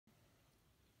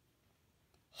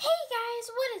guys,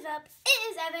 what is up?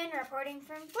 It is Evan reporting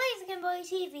from Blaziken Boy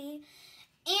TV,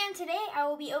 and today I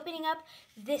will be opening up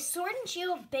this Sword and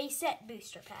Shield base set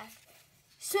booster pack.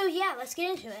 So yeah, let's get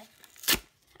into it.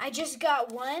 I just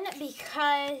got one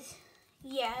because,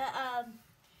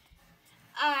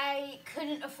 I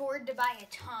couldn't afford to buy a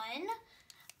ton.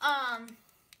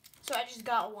 So I just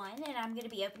got one, and I'm going to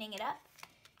be opening it up.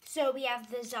 So we have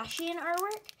the Zacian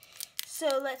artwork.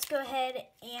 So let's go ahead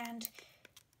and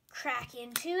crack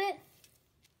into it,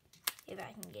 if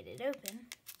I can get it open.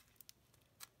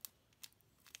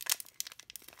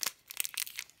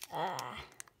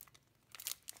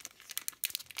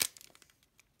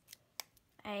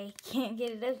 I can't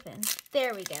get it open.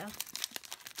 There we go.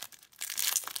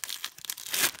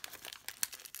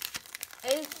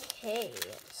 Okay,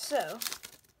 so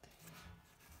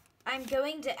I'm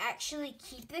going to actually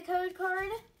keep the code card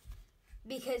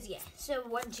because, so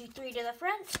 1, 2, 3 to the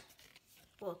front.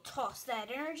 We'll toss that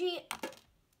energy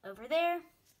over there.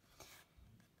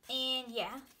 And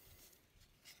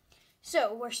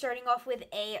so we're starting off with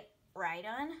a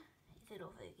Rhydon, if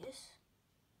it'll focus.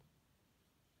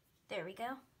 There we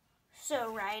go.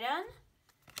 So Rhydon,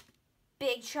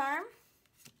 Big Charm,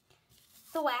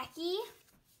 Thwackey,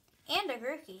 and a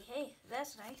Grookey. Hey,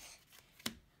 that's nice.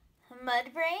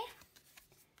 Mudbray,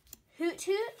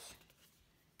 Hoothoot,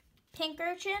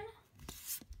 Pincurchin,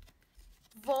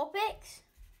 Vulpix.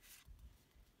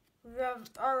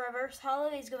 Our reverse holo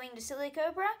is going to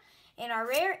Silicobra, and our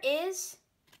rare is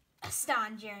a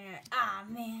Stonjourner. Ah,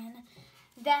 man,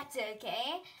 that's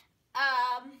okay.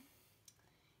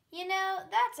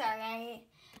 That's alright.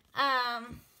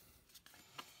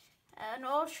 An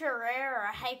ultra rare or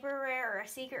a hyper rare or a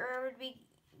secret rare would be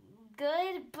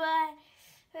good, but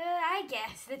I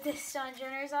guess that this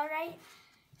Stonjourner is alright.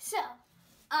 So,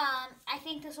 I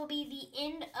think this will be the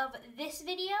end of this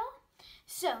video.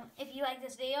 So, if you like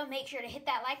this video, make sure to hit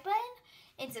that like button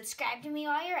and subscribe to me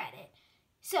while you're at it.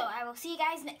 So, I will see you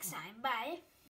guys next time. Bye.